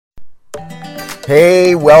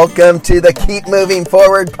Hey, welcome to the Keep Moving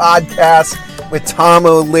Forward podcast with Tom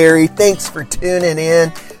O'Leary. Thanks for tuning in.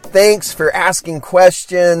 Thanks for asking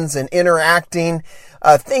questions and interacting.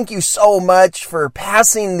 Thank you so much for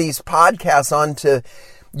passing these podcasts on to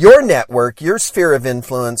your network, your sphere of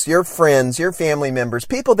influence, your friends, your family members,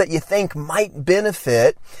 people that you think might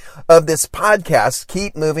benefit of this podcast,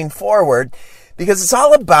 Keep Moving Forward, because it's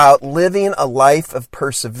all about living a life of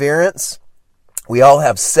perseverance. We all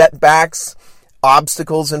have setbacks,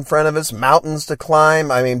 obstacles in front of us, mountains to climb.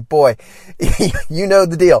 I mean, boy, you know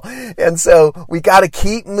the deal. And so we got to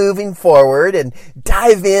keep moving forward and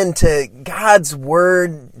dive into God's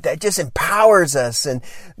word that just empowers us and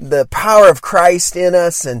the power of Christ in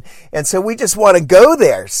us. And so we just want to go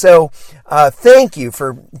there. So thank you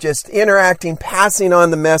for just interacting, passing on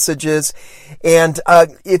the messages. And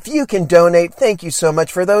if you can donate, thank you so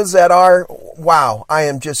much. For those that are, wow, I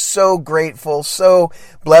am just so grateful, so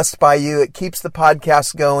blessed by you. It keeps the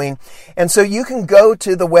podcast going. And so you can go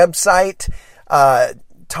to the website,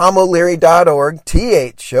 TomO'Leary.org,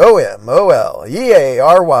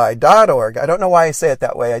 TomOleary.org. I don't know why I say it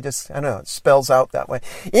that way. I don't know, it spells out that way.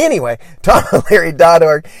 Anyway,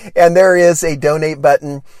 TomO'Leary.org, and there is a donate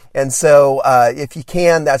button. And so if you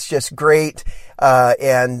can, that's just great.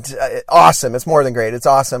 And awesome. It's more than great. It's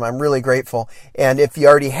awesome. I'm really grateful. And if you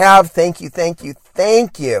already have, thank you.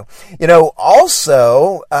 You know,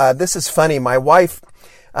 also, this is funny. My wife,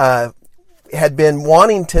 had been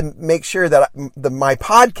wanting to make sure that my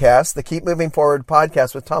podcast, the Keep Moving Forward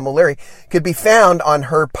podcast with Tom O'Leary, could be found on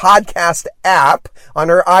her podcast app on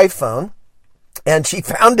her iPhone. And she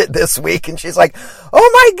found it this week, and she's like, oh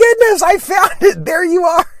my goodness, I found it. There you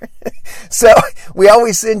are. So we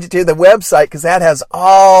always send you to the website because that has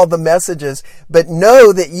all the messages. But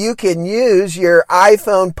know that you can use your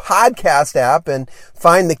iPhone podcast app and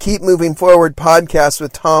find the Keep Moving Forward podcast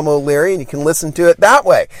with Tom O'Leary, and you can listen to it that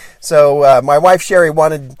way. So my wife Sherry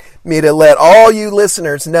wanted me to let all you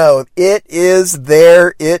listeners know it is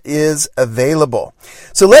there. It is available.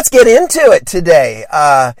 So let's get into it today.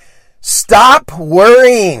 Stop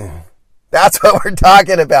worrying. That's what we're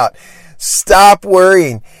talking about. Stop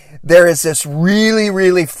worrying. There is this really,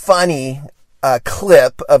 really funny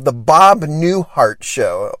clip of the Bob Newhart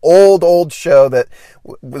show, old show that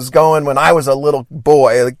was going when I was a little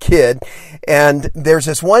boy, a kid. And there's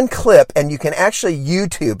this one clip, and you can actually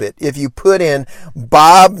YouTube it if you put in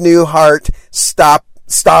Bob Newhart Stop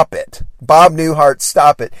It. Bob Newhart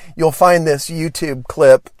Stop It. You'll find this YouTube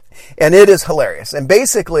clip. And it is hilarious. And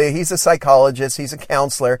basically, he's a psychologist, he's a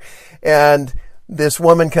counselor, and this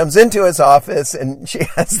woman comes into his office and she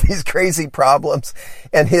has these crazy problems.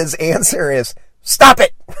 And his answer is, stop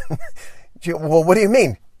it. Well, what do you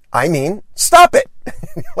mean? I mean, stop it.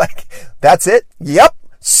 Like, that's it? Yep.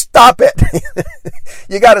 Stop it.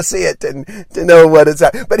 You got to see it to know what it's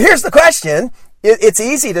at. But here's the question. It's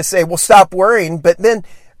easy to say, well, stop worrying. But then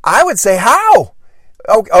I would say, how?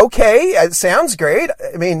 Okay, it sounds great.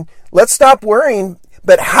 I mean, let's stop worrying,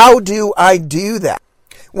 but how do I do that?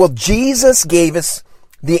 Well, Jesus gave us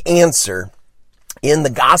the answer in the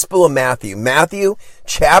Gospel of Matthew. Matthew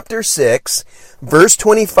chapter 6, verse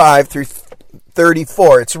 25 through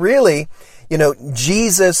 34. It's really,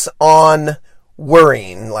 Jesus on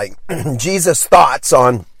worrying, like Jesus' thoughts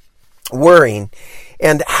on worrying,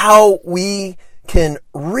 and how we can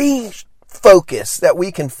focus, that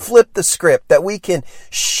we can flip the script, that we can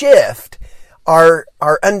shift our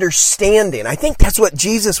understanding. I think that's what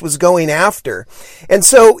Jesus was going after. And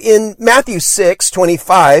so in Matthew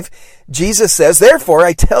 6:25, Jesus says, therefore,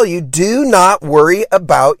 I tell you, do not worry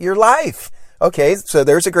about your life. Okay, so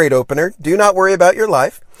there's a great opener. Do not worry about your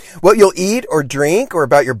life, what you'll eat or drink, or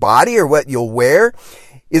about your body, or what you'll wear.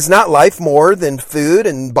 Is not life more than food,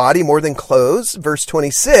 and body more than clothes? Verse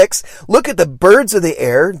 26, look at the birds of the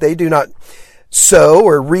air. They do not sow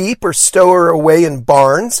or reap or store away in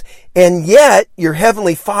barns, and yet your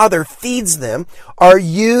heavenly Father feeds them. Are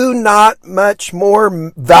you not much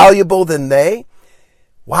more valuable than they?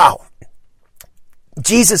 Wow.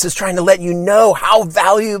 Jesus is trying to let you know how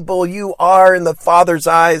valuable you are in the Father's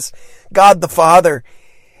eyes, God the Father.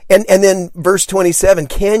 And then verse 27,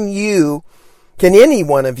 Can any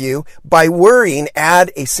one of you, by worrying,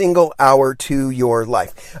 add a single hour to your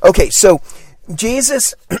life? Okay, so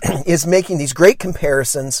Jesus is making these great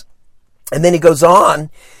comparisons, and then he goes on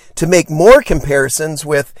to make more comparisons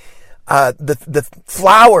with the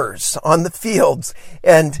flowers on the fields,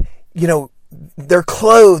 and they're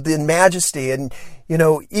clothed in majesty, and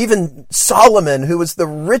Even Solomon, who was the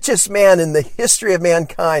richest man in the history of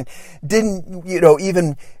mankind, didn't,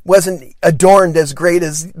 even wasn't adorned as great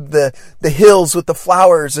as the hills with the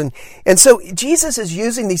flowers. And so Jesus is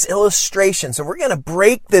using these illustrations, and we're going to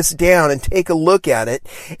break this down and take a look at it.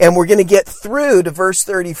 And we're going to get through to verse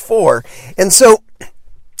 34. And so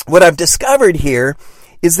what I've discovered here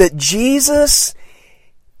is that Jesus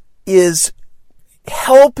is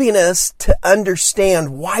helping us to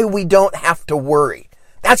understand why we don't have to worry.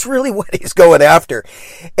 That's really what he's going after.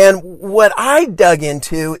 And what I dug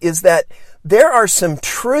into is that there are some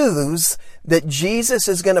truths that Jesus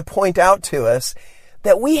is going to point out to us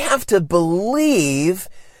that we have to believe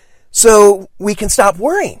so we can stop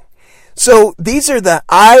worrying. So these are the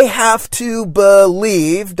I have to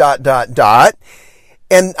believe ...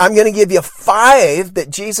 And I'm going to give you 5 that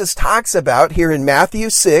Jesus talks about here in Matthew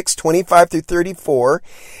 6, 25 through 34.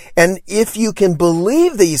 And if you can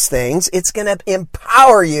believe these things, it's going to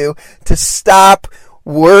empower you to stop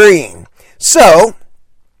worrying. So,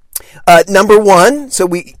 number 1,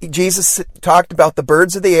 Jesus talked about the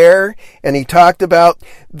birds of the air, and he talked about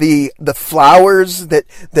the flowers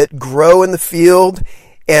that grow in the field.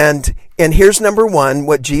 And here's number 1,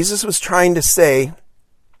 what Jesus was trying to say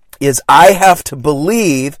is I have to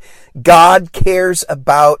believe God cares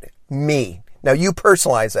about me. Now you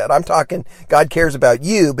personalize that. I'm talking God cares about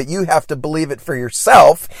you, but you have to believe it for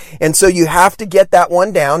yourself. And so you have to get that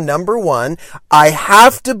one down. Number 1, I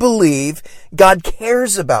have to believe God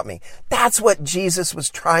cares about me. That's what Jesus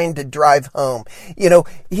was trying to drive home.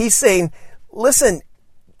 He's saying, listen,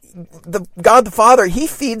 God the Father, he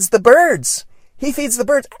feeds the birds. He feeds the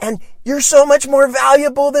birds, and you're so much more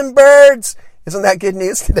valuable than birds. Isn't that good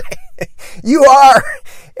news today? You are.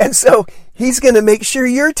 And so he's going to make sure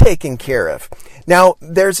you're taken care of. Now,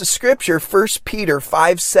 there's a scripture, 1 Peter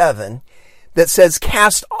 5:7, that says,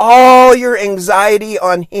 cast all your anxiety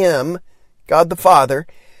on him, God the Father,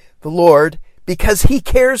 the Lord, because he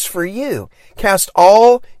cares for you. Cast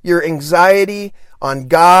all your anxiety on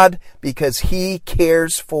God because he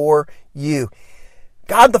cares for you.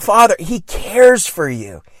 God the Father, he cares for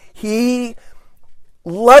you. He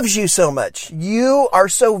loves you so much. You are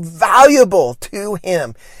so valuable to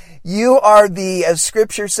him. You are as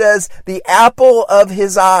scripture says, the apple of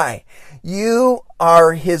his eye. You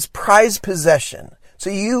are his prized possession. So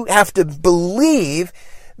you have to believe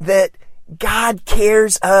that God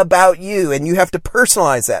cares about you, and you have to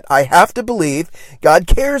personalize that. I have to believe God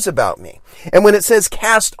cares about me. And when it says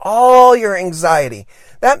cast all your anxiety,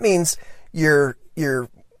 that means your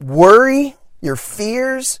worry, your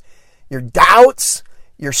fears, your doubts,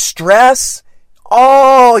 your stress,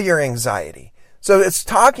 all your anxiety. So it's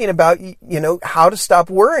talking about, how to stop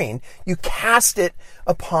worrying. You cast it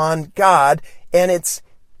upon God, and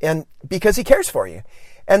because he cares for you.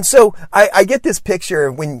 And so I get this picture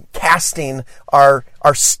of when casting our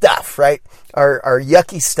stuff, right? Our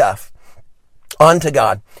yucky stuff onto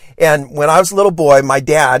God. And when I was a little boy, my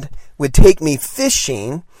dad would take me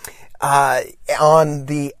fishing on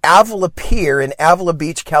the Avila Pier in Avila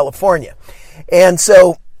Beach, California. And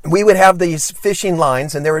so we would have these fishing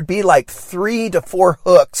lines, and there would be like 3 to 4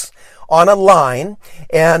 hooks on a line,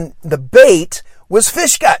 and the bait was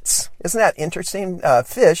fish guts. Isn't that interesting?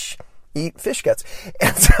 Fish eat fish guts.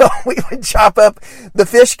 And so we would chop up the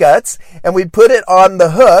fish guts, and we'd put it on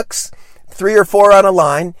the hooks, 3 or 4 on a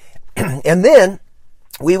line, and then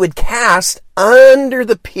we would cast under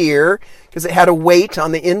the pier, because it had a weight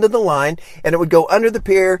on the end of the line, and it would go under the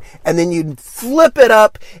pier, and then you'd flip it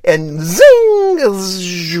up, and zing,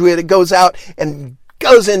 it goes out and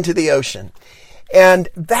goes into the ocean. And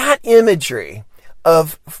that imagery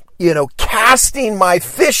of, casting my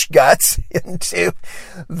fish guts into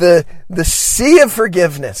the sea of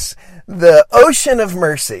forgiveness, the ocean of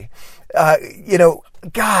mercy,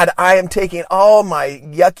 God, I am taking all my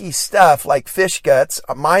yucky stuff like fish guts,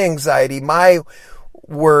 my anxiety, my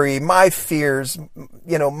worry, my fears,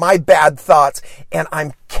 my bad thoughts, and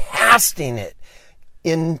I'm casting it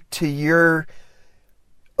into your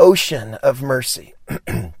ocean of mercy.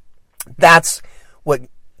 That's what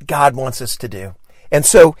God wants us to do. And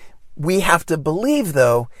so we have to believe,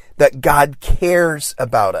 though, that God cares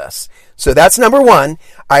about us. So that's number 1.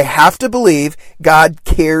 I have to believe God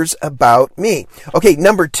cares about me. Okay,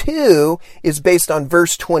 number 2 is based on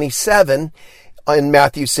verse 27 in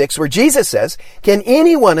Matthew 6, where Jesus says, can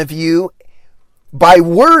any one of you, by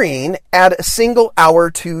worrying, add a single hour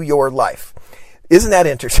to your life? Isn't that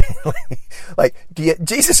interesting?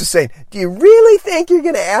 Jesus is saying, do you really think you're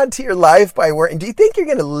going to add to your life by worrying? Do you think you're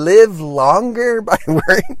going to live longer by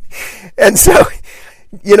worrying? And so,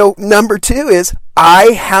 number 2 is, I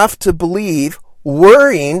have to believe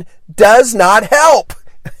worrying does not help.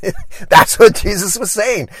 That's what Jesus was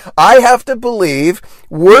saying. I have to believe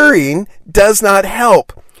worrying does not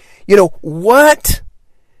help. What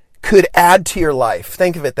could add to your life?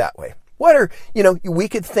 Think of it that way. What are, we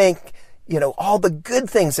could think, all the good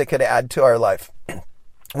things that could add to our life.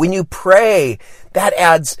 When you pray, that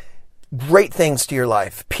adds great things to your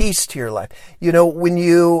life, peace to your life. When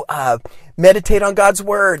you meditate on God's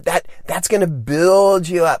word, that's going to build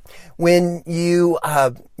you up. When you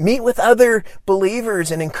meet with other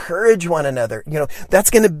believers and encourage one another, that's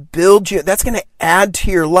going to build you. That's going to add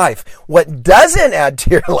to your life. What doesn't add to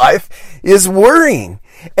your life is worrying.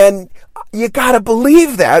 And you got to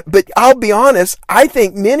believe that. But I'll be honest, I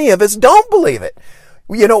think many of us don't believe it.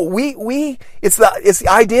 It's the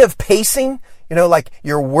idea of pacing. Like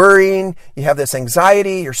you're worrying, you have this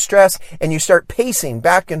anxiety, you're stressed, and you start pacing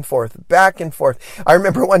back and forth, back and forth. I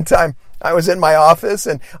remember one time I was in my office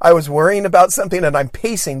and I was worrying about something and I'm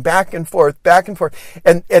pacing back and forth, back and forth.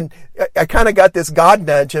 And I kind of got this God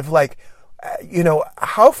nudge of like,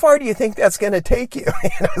 how far do you think that's going to take you?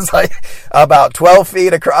 And it was like about 12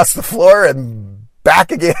 feet across the floor and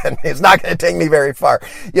back again. It's not going to take me very far.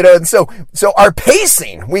 And so our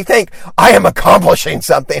pacing, we think, I am accomplishing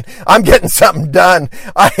something. I'm getting something done.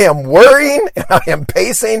 I am worrying and I am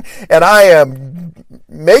pacing and I am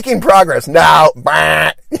making progress. Now,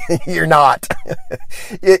 you're not.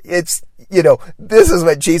 This is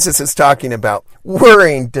what Jesus is talking about.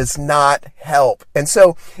 Worrying does not help. And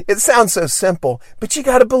so it sounds so simple, but you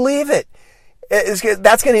got to believe it.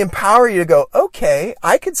 That's going to empower you to go, okay,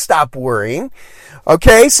 I could stop worrying.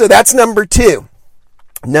 Okay, so that's number 2.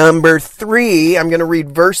 Number 3, I'm going to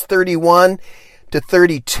read verse 31 to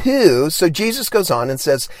 32. So Jesus goes on and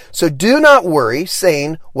says, so do not worry,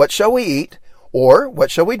 saying, what shall we eat? Or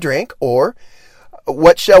what shall we drink? Or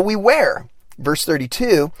what shall we wear? Verse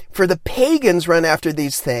 32, for the pagans run after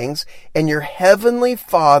these things, and your heavenly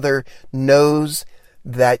Father knows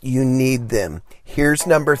that you need them. Here's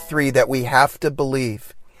number 3 that we have to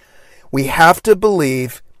believe. We have to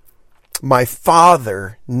believe my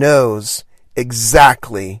Father knows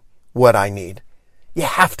exactly what I need. You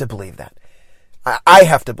have to believe that. I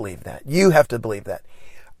have to believe that. You have to believe that.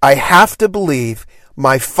 I have to believe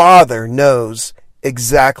my Father knows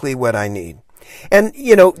exactly what I need. And,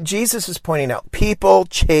 Jesus is pointing out people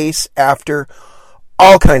chase after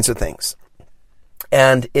all kinds of things.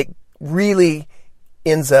 And it really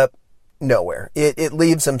ends up nowhere. It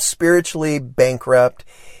leaves them spiritually bankrupt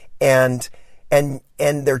and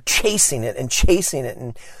they're chasing it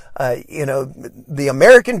and the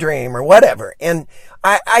American dream or whatever. And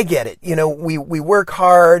I get it. We work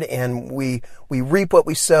hard and we reap what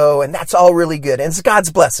we sow, and that's all really good. And it's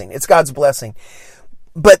God's blessing. It's God's blessing.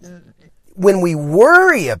 But when we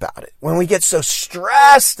worry about it, when we get so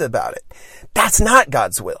stressed about it, that's not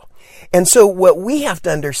God's will. And so what we have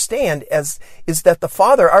to understand is that the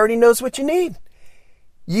Father already knows what you need.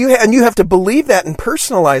 You have to believe that and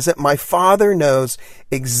personalize it. My Father knows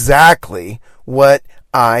exactly what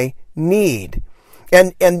I need.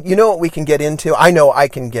 And you know what we can get into? I know I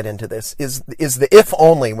can get into this, is the if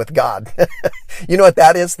only with God. You know what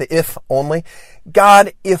that is? The if only.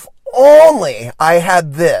 God, if only I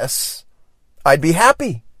had this, I'd be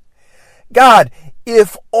happy. God,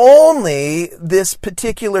 if only this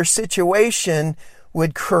particular situation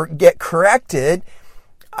would get corrected,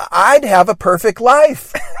 I'd have a perfect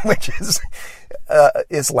life, which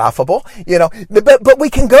is laughable, but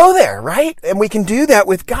we can go there, right? And we can do that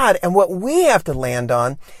with God. And what we have to land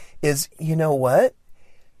on is, you know what?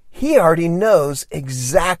 He already knows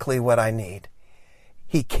exactly what I need.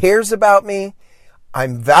 He cares about me.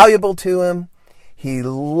 I'm valuable to him. He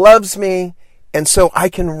loves me. And so I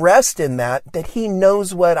can rest in that he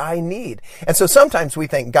knows what I need. And so sometimes we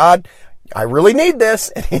think, God, I really need this.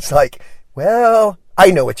 And he's like, well,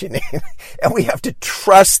 I know what you need. And we have to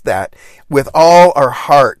trust that with all our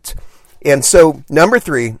heart. And so number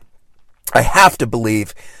 3, I have to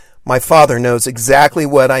believe my Father knows exactly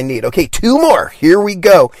what I need. Okay, 2 more. Here we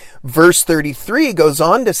go. Verse 33 goes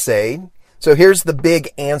on to say, so here's the big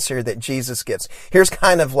answer that Jesus gives. Here's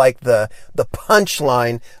kind of like the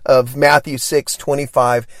punchline of Matthew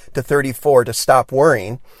 6:25 to 34 to stop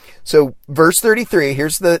worrying. So verse 33,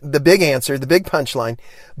 here's the big answer, the big punchline.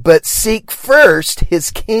 But seek first his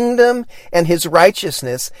kingdom and his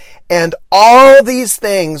righteousness, and all these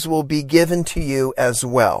things will be given to you as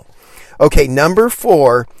well. Okay, number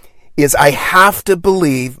 4 is I have to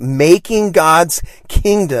believe making God's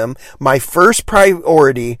kingdom my first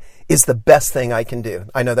priority is the best thing I can do.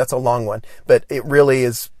 I know that's a long one, but it really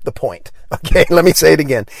is the point. Okay, let me say it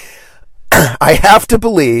again. I have to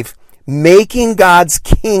believe Making God's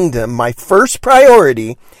kingdom my first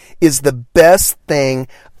priority is the best thing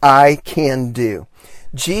I can do.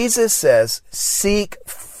 Jesus says, seek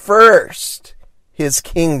first his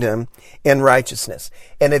kingdom and righteousness.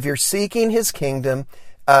 And if you're seeking his kingdom,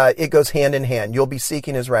 it goes hand in hand. You'll be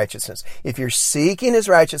seeking his righteousness. If you're seeking his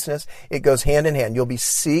righteousness, it goes hand in hand. You'll be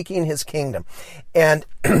seeking his kingdom. And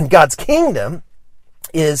God's kingdom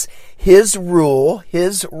is his rule,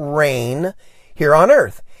 his reign here on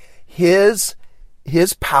earth. His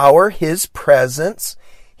power, his presence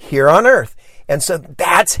here on earth. And so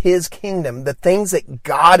that's his kingdom, the things that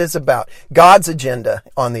God is about, God's agenda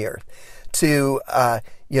on the earth. To,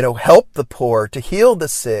 help the poor, to heal the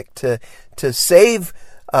sick, to save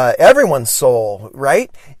everyone's soul, right?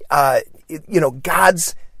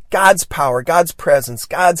 God's power, God's presence,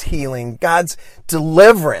 God's healing, God's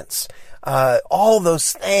deliverance, all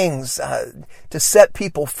those things to set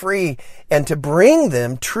people free and to bring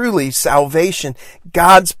them truly salvation,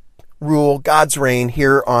 God's rule, God's reign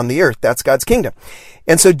here on the earth. That's God's kingdom.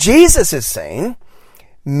 And so Jesus is saying,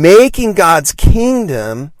 making God's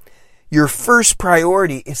kingdom your first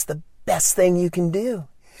priority is the best thing you can do.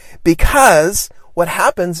 Because what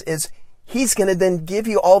happens is he's going to then give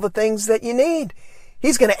you all the things that you need.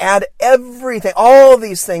 He's going to add everything, all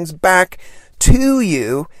these things back to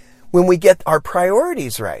you when we get our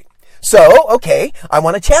priorities right. So, okay, I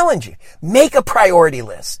want to challenge you. Make a priority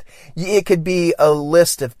list. It could be a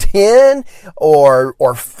list of 10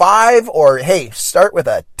 or 5 or, hey, start with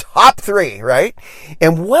a top 3, right?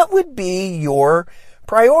 And what would be your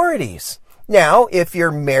priorities? Now, if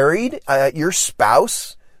you're married, your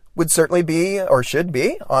spouse would certainly be or should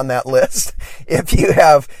be on that list. If you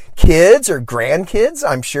have kids or grandkids,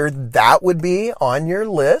 I'm sure that would be on your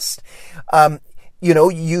list.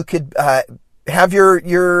 You could have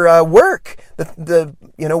your work,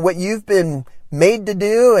 what you've been made to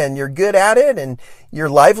do, and you're good at it, and your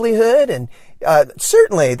livelihood, and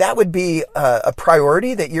certainly that would be a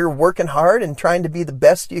priority, that you're working hard and trying to be the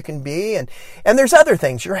best you can be. And there's other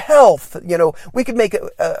things, your health. We could make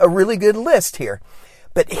a really good list here.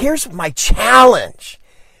 But here's my challenge.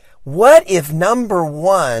 What if number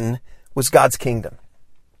 1 was God's kingdom?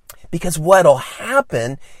 Because what'll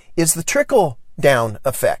happen is the trickle down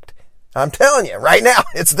effect. I'm telling you right now,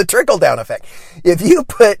 it's the trickle down effect. If you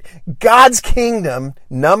put God's kingdom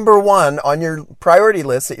number 1 on your priority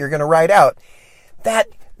list that you're going to write out, that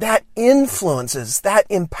influences, that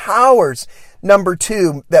empowers number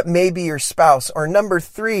 2, that may be your spouse, or number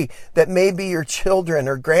 3, that may be your children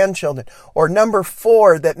or grandchildren, or number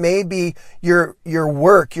 4, that may be your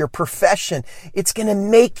work, your profession. It's going to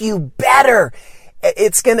make you better.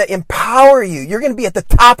 It's going to empower you. You're going to be at the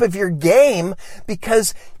top of your game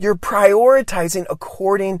because you're prioritizing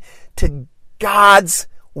according to God's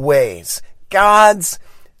ways, God's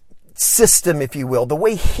system, if you will, the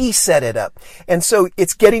way he set it up. And so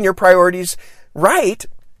it's getting your priorities right.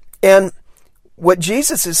 And what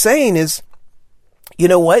Jesus is saying is, you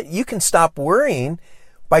know what? You can stop worrying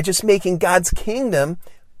by just making God's kingdom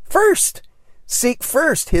first. Seek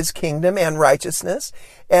first his kingdom and righteousness,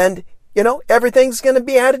 and everything's going to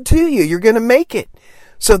be added to you. You're going to make it.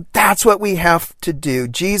 So that's what we have to do.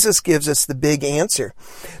 Jesus gives us the big answer.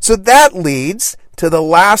 So that leads to the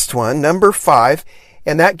last one, number 5,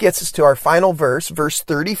 and that gets us to our final verse, verse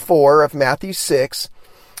 34 of Matthew 6,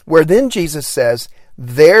 where then Jesus says,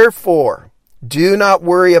 "Therefore, do not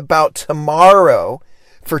worry about tomorrow,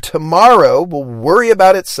 for tomorrow will worry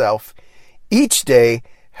about itself. Each day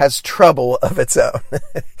has trouble of its own."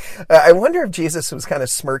 I wonder if Jesus was kind of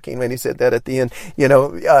smirking when he said that at the end.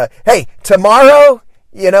 Hey, tomorrow,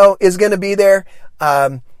 is going to be there.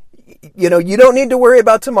 You don't need to worry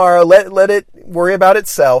about tomorrow. Let it worry about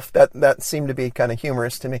itself. That seemed to be kind of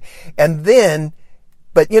humorous to me. And then,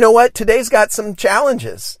 but you know what? Today's got some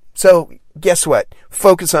challenges. So guess what?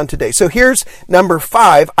 Focus on today. So here's number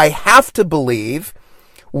 5. I have to believe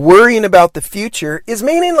worrying about the future is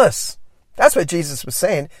meaningless. That's what Jesus was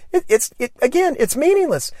saying. It's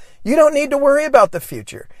meaningless. You don't need to worry about the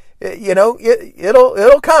future. It'll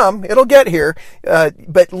come. It'll get here.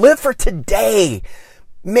 But live for today.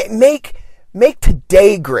 Make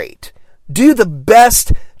today great. Do the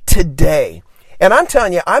best today. And I'm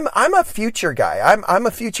telling you, I'm a future guy. I'm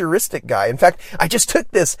a futuristic guy. In fact, I just took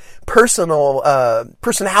this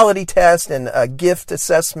personality test and a gift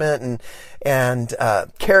assessment and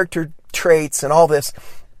character traits and all this.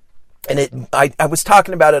 And I was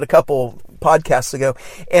talking about it a couple podcasts ago.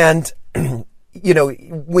 And,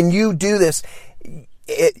 when you do this,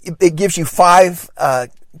 it gives you 5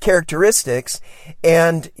 characteristics,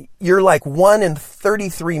 and you're like 1 in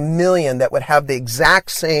 33 million that would have the exact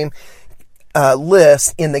same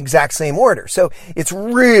lists in the exact same order. So it's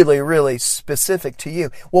really, really specific to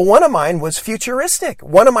you. Well, one of mine was futuristic.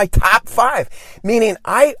 One of my top 5, meaning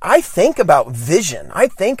I think about vision. I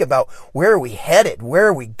think about where are we headed? Where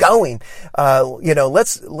are we going?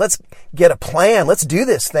 Let's get a plan. Let's do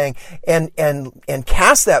this thing and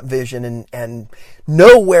cast that vision and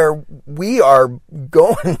know where we are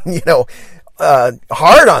going,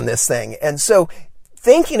 hard on this thing. And so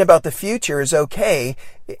thinking about the future is okay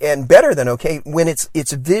and better than okay when it's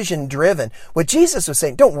vision driven. What Jesus was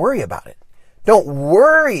saying, don't worry about it. Don't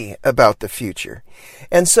worry about the future.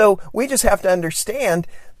 And so we just have to understand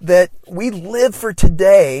that we live for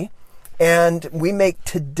today and we make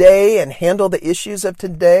today and handle the issues of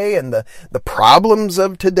today and the problems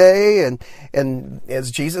of today and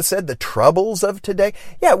as Jesus said, the troubles of today.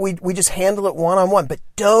 Yeah, we just handle it one-on-one, but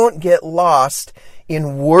don't get lost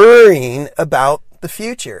in worrying about the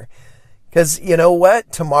future. Because you know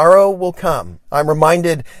what? Tomorrow will come. I'm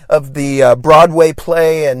reminded of the Broadway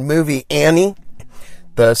play and movie Annie.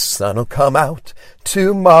 The sun will come out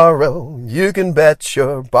tomorrow. You can bet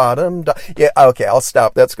your bottom dollar. Yeah, okay, I'll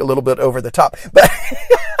stop. That's a little bit over the top. But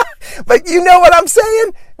but you know what I'm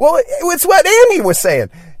saying? Well, it's what Annie was saying.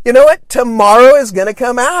 You know what? Tomorrow is going to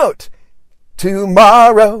come out.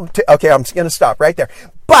 Tomorrow. Okay, I'm going to stop right there.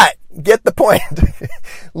 But get the point.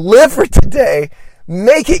 Live for today.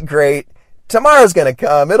 Make it great. Tomorrow's going to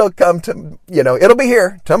come. It'll come to, it'll be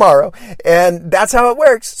here tomorrow. And that's how it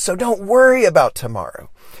works. So don't worry about tomorrow.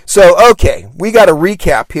 So, okay, we got to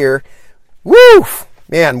recap here. Woo!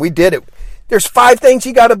 Man, we did it. There's 5 things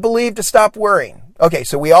you got to believe to stop worrying. Okay,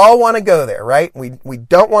 so we all want to go there, right? We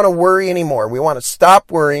don't want to worry anymore. We want to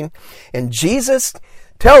stop worrying. And Jesus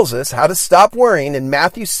tells us how to stop worrying in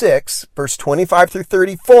Matthew 6, verse 25 through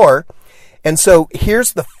 34. And so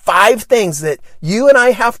here's the 5 things that you and I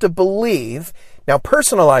have to believe. Now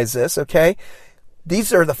personalize this, okay?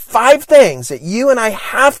 These are the 5 things that you and I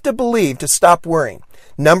have to believe to stop worrying.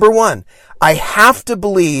 Number 1, I have to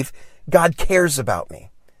believe God cares about me.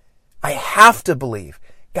 I have to believe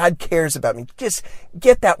God cares about me. Just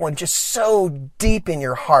get that one just so deep in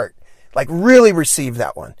your heart. Like really receive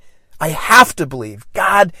that one. I have to believe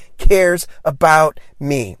God cares about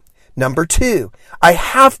me. Number 2, I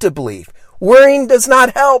have to believe worrying does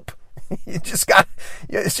not help. Just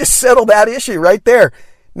settle that issue right there.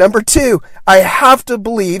 Number 2, I have to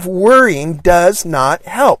believe worrying does not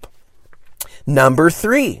help. Number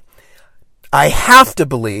 3, I have to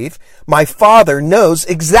believe my Father knows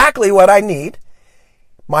exactly what I need.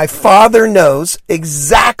 My Father knows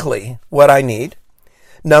exactly what I need.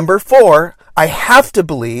 Number 4, I have to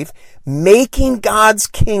believe making God's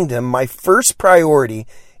kingdom my first priority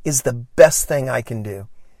is the best thing I can do.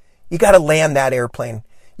 You got to land that airplane.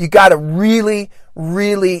 You got to really,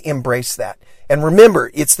 really embrace that. And remember,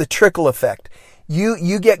 it's the trickle effect.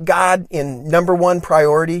 You get God in number 1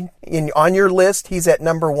 priority on your list. He's at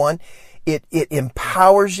number 1. It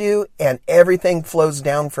empowers you and everything flows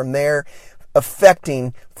down from there,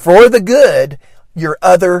 affecting for the good your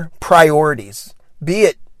other priorities, be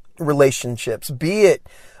it relationships, be it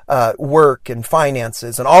work and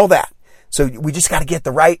finances and all that. So we just got to get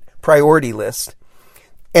the right priority list.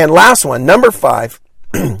 And last one, number 5,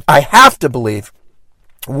 I have to believe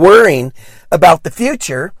worrying about the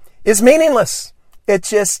future is meaningless. It's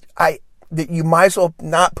just, that you might as well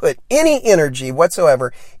not put any energy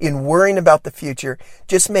whatsoever in worrying about the future.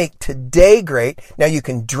 Just make today great. Now you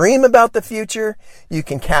can dream about the future. You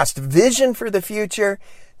can cast vision for the future.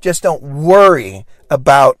 Just don't worry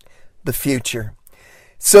about the future.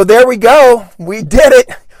 So there we go. We did it.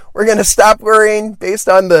 We're going to stop worrying based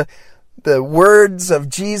on the words of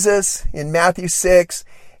Jesus in Matthew 6,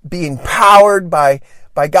 being powered by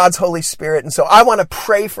God's Holy Spirit. And so I want to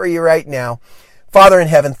pray for you right now. Father in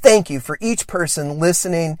heaven, thank you for each person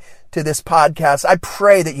listening to this podcast. I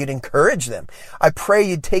pray that you'd encourage them. I pray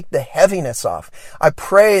you'd take the heaviness off. I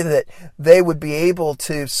pray that they would be able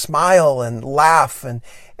to smile and laugh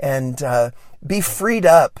and be freed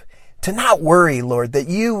up to not worry, Lord, that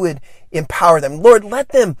you would empower them. Lord, let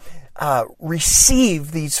them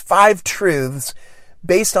receive these 5 truths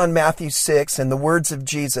based on Matthew 6 and the words of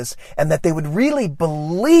Jesus, and that they would really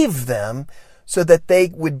believe them so that they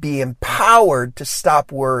would be empowered to stop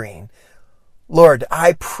worrying. Lord,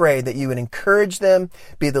 I pray that you would encourage them,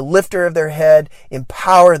 be the lifter of their head,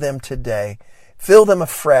 empower them today. Fill them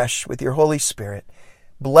afresh with your Holy Spirit.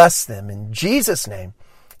 Bless them in Jesus' name.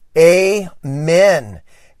 Amen.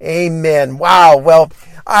 Amen. Wow. Well,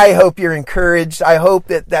 I hope you're encouraged. I hope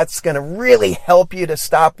that that's going to really help you to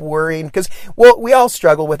stop worrying, because, well, we all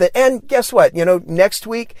struggle with it. And guess what? Next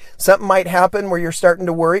week, something might happen where you're starting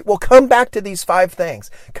to worry. Well, come back to these 5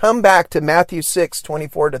 things. Come back to Matthew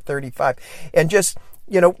 6:24-35 and just,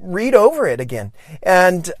 read over it again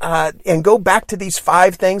and go back to these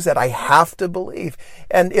 5 things that I have to believe.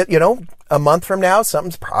 And, a month from now,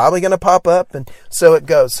 something's probably going to pop up, and so it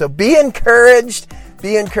goes. So be encouraged.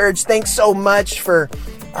 Be encouraged. Thanks so much for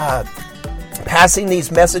passing these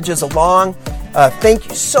messages along. Thank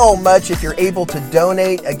you so much. If you're able to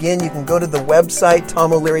donate, again, you can go to the website,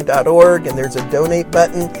 tomoleary.org, and there's a donate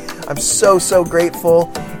button. I'm so, so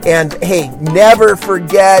grateful. And hey, never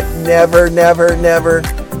forget, never,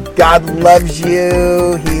 God loves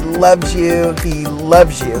you. He loves you. He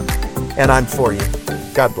loves you. And I'm for you.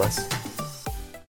 God bless.